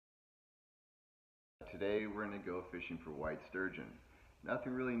Today we're going to go fishing for white sturgeon.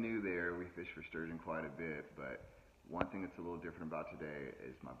 Nothing really new there. We fish for sturgeon quite a bit, but one thing that's a little different about today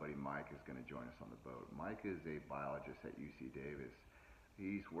is my buddy Mike is going to join us on the boat. Mike is a biologist at UC Davis.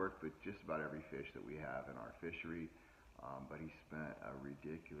 He's worked with just about every fish that we have in our fishery, but he spent a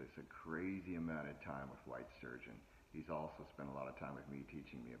crazy amount of time with white sturgeon. He's also spent a lot of time with me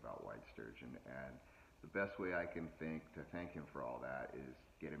teaching me about white sturgeon, and the best way I can think to thank him for all that is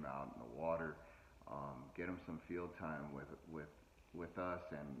get him out in the water, get him some field time with us,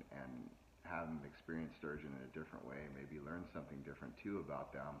 and have him experience sturgeon in a different way, maybe learn something different too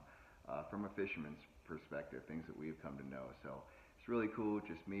about them from a fisherman's perspective, things that we've come to know. So it's really cool,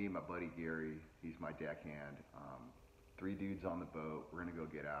 just me, my buddy Gary, he's my deckhand, 3 dudes on the boat. We're gonna go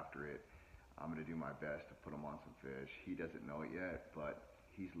get after it. I'm gonna do my best to put him on some fish. He doesn't know it yet, but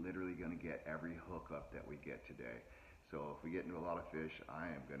he's literally gonna get every hookup that we get today. So if we get into a lot of fish, I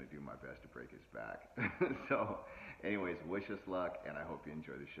am gonna do my best to break his back. So anyways, wish us luck, and I hope you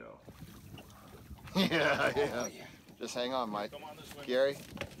enjoy the show. Yeah. Just hang on, Mike. Come on this way. Gary?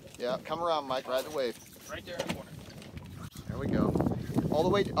 Yeah, come around, Mike. Ride the wave. Right there in the corner. There we go. All the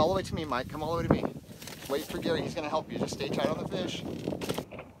way to me, Mike. Come all the way to me. Wait for Gary. He's going to help you. Just stay tight on the fish.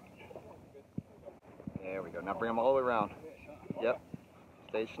 There we go. Now bring him all the way around. Yep.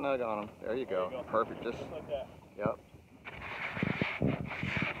 Stay snug on him. There you go. Perfect. Just. Yep. There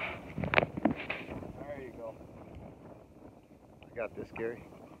you go. I got this, Gary.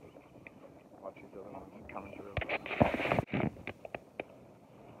 Watch these other ones coming through.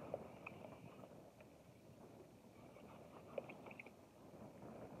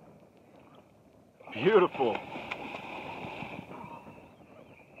 Beautiful.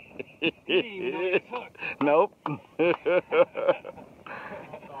 Nope.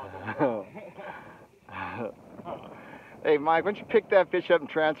 Hey, Mike, why don't you pick that fish up and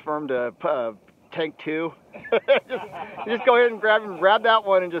transfer him to tank 2? just go ahead and grab that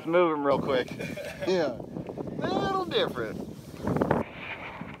one and just move him real quick. Yeah, a little different.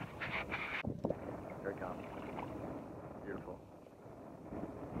 Here it comes. Beautiful.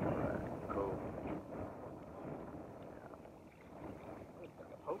 All right, cool.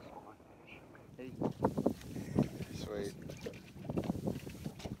 Hey. Sweet.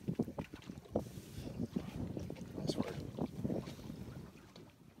 Nice work.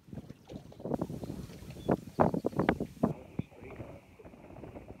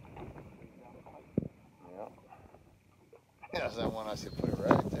 That's that one I said put it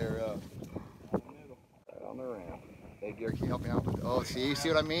right there up. Right on the rim. Hey Gary, can you help me out with it? Oh, see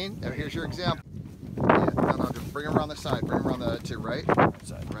what I mean? Now here's your example. Yeah, no, just bring him around the side. Bring him around to right.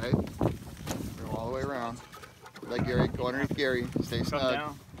 Side. Right. Bring him all the way around. Let Gary go underneath Gary. Stay snug.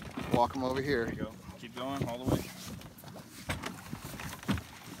 Down. Walk him over here. There you go. Keep going all the way.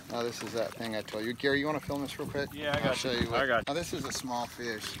 Now this is that thing I told you. Gary, you want to film this real quick? Yeah, I'll show you. I got you. Now this is a small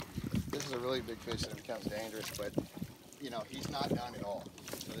fish. This is a really big fish that becomes dangerous, but you know, he's not done at all.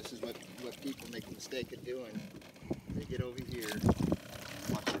 So this is what people make the mistake of doing. They get over here.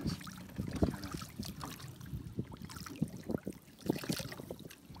 Watch this.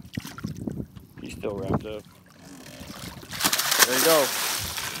 He's still wrapped up. There you go.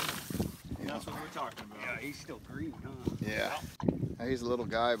 That's what we're talking about. Yeah, he's still green, huh? Yeah. Now he's a little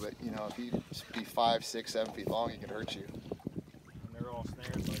guy, but you know, if he be 5, 6, 7 feet long, he could hurt you. And they're all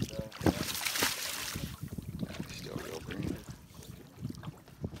snared like that. Yeah, he's still real green.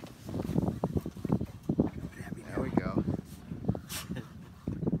 There we go.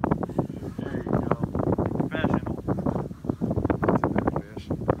 There you go. Professional. That's a big fish.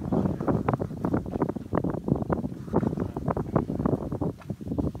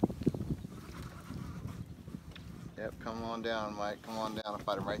 Yep, come on down, Mike. Come on down. I'll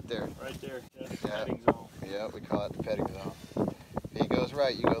fight him right there. Right there. That's the Yeah. petting zone. Yeah, we call it the petting zone. If he goes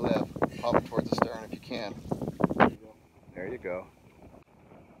right, you go left. Pop him towards the stern if you can. There you go. There you go.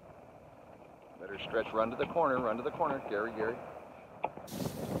 Better stretch, run to the corner, Gary. There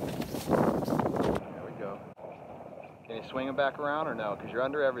we go. Can you swing him back around or no? Because you're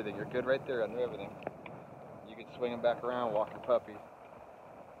under everything. You're good right there, under everything. You can swing him back around, walk your puppy.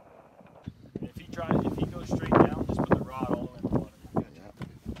 And if he goes straight down, just put the rod all in the water. Yeah.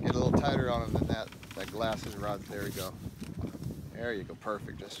 Get a little tighter on him than that glasses rod. There you go. There you go,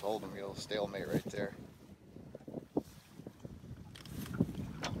 perfect. Just hold him, get a little stalemate right there.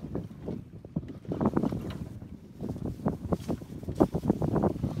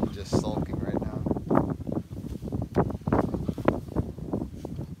 Just sulking right now.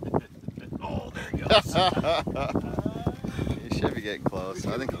 Oh, there he goes. You should be getting close.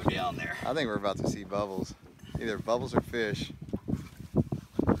 I think Go down there. we're about to see bubbles. Either bubbles or fish.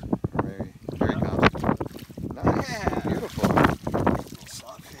 Maybe. Here he comes.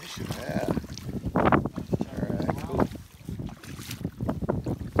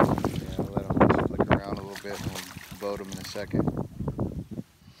 a second.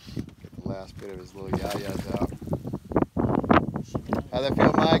 Get the last bit of his little yayas out. How'd that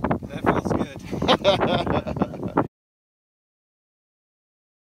feel, Mike? That feels good.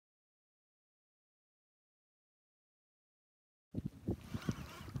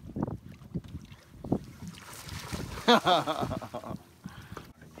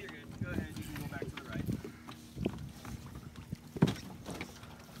 You're good. Go ahead. You can go back to the right.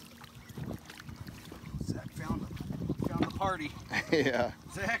 Zach found the party. Yeah.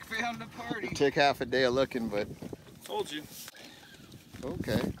 Zach found the party. It took half a day of looking, but Told you.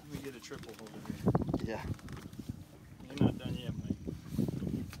 okay. Let me get a triple over here. Yeah. You're not done yet, Mike.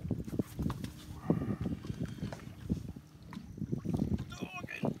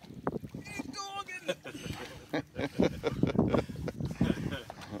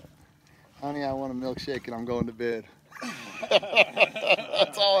 Honey, I want a milkshake and I'm going to bed.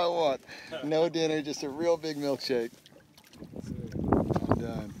 That's all I want. No dinner, just a real big milkshake. I'm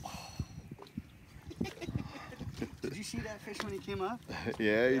done. Did you see that fish when he came up?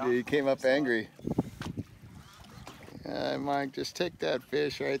 Yeah, he did. He came up angry. Mike, just take that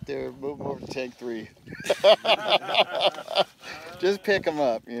fish right there, move him over to tank 3. Just pick him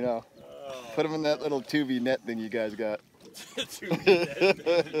up, you know. Put him in that little tubey net thing you guys got.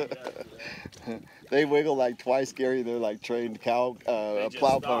 They wiggle like twice, Gary. They're like trained cow,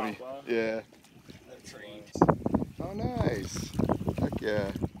 plow pony. Huh? Yeah. They're trained. Oh, nice. Heck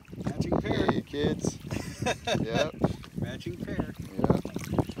yeah. Matching pair. Hey, kids. Yep. Matching pair. Yep.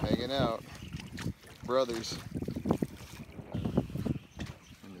 Hanging out. Brothers. And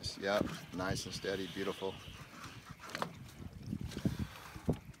just, yep. Nice and steady. Beautiful.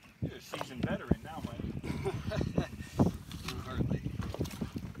 You're a seasoned veteran now, Mike. Hardly.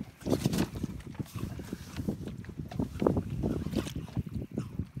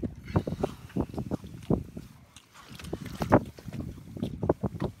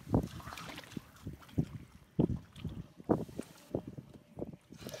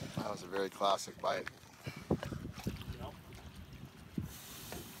 That was a very classic bite.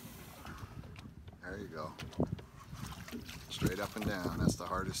 There you go. Straight up and down. That's the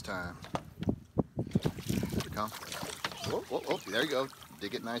hardest time. Here it come. Whoa, whoa, whoa. There you go.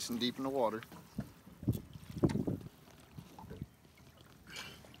 Dig it nice and deep in the water.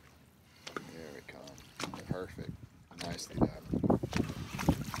 There it comes. Perfect. Nicely done.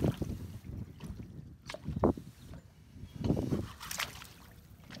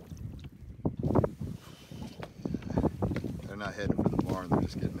 They're not heading for the barn. They're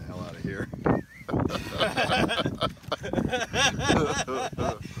just getting the hell out of here. Yeah.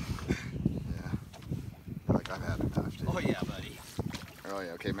 Like I've had enough, dude. Oh yeah, buddy. Oh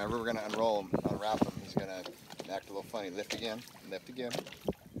yeah, okay, remember we're gonna unroll him, unwrap him. He's gonna act a little funny. Lift again, lift again.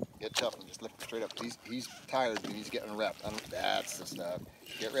 Get tough and just lift him straight up. He's tired and he's getting wrapped. That's the stuff.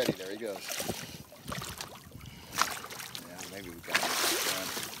 Get ready, there he goes. Yeah, maybe we got this done.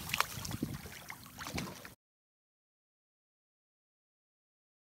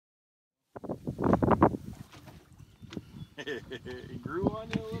 He grew on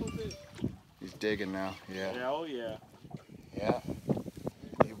you a little bit. He's digging now, yeah. Yeah, oh yeah. Yeah.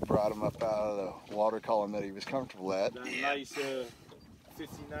 You brought him up out of the water column that he was comfortable at. That nice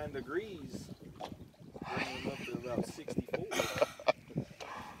 59 degrees. Bringing him up to about 64.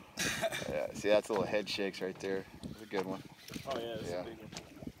 Yeah, see that's a little head shakes right there. That's a good one. Oh yeah, that's Yeah. a big one.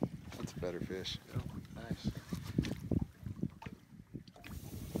 That's a better fish. Nice.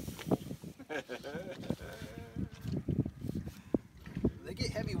 They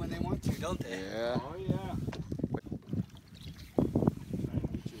get heavy when they want to, don't they? Yeah. Oh yeah. Try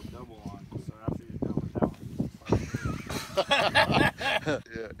and get you a double on, so after you're done with that one,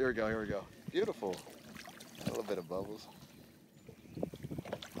 Yeah, here we go, here we go. Beautiful. A little bit of bubbles.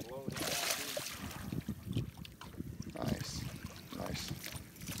 blow it out. Nice. Nice.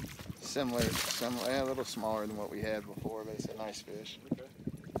 Similar, yeah, a little smaller than what we had before, but it's a nice fish. Okay.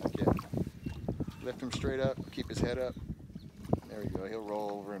 Okay. Lift him straight up, keep his head up. There we go. He'll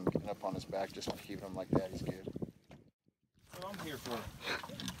roll over and up on his back. Just keeping him like that. He's good. That's what I'm here for.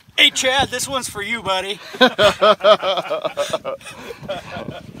 Hey Chad, this one's for you, buddy.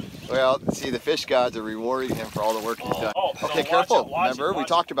 Well, see, the fish gods are rewarding him for all the work he's done. Oh, Okay, so careful. watch it, Remember, we watch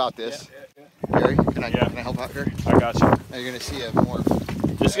talked about this. Yeah. Gary, can I Yeah. help out here? I got you. Now you're gonna see a more.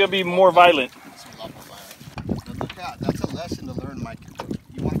 This is gonna be more violent. It's a lot more violent. But look out! That's a lesson to learn, Mike.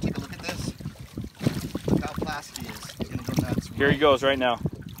 You want to take a look at this? Look how fast he is. He's gonna go nuts. Here he goes right now.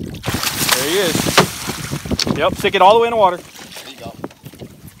 There he is. Yep, stick it all the way in the water. There you go.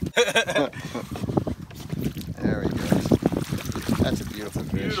 There he goes. That's a beautiful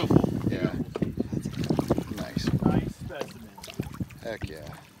fish. Beautiful. Yeah. Nice. Nice, steady. Heck yeah.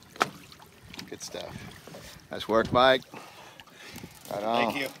 Good stuff. Nice work, Mike. Right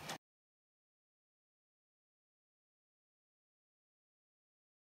on. Thank you.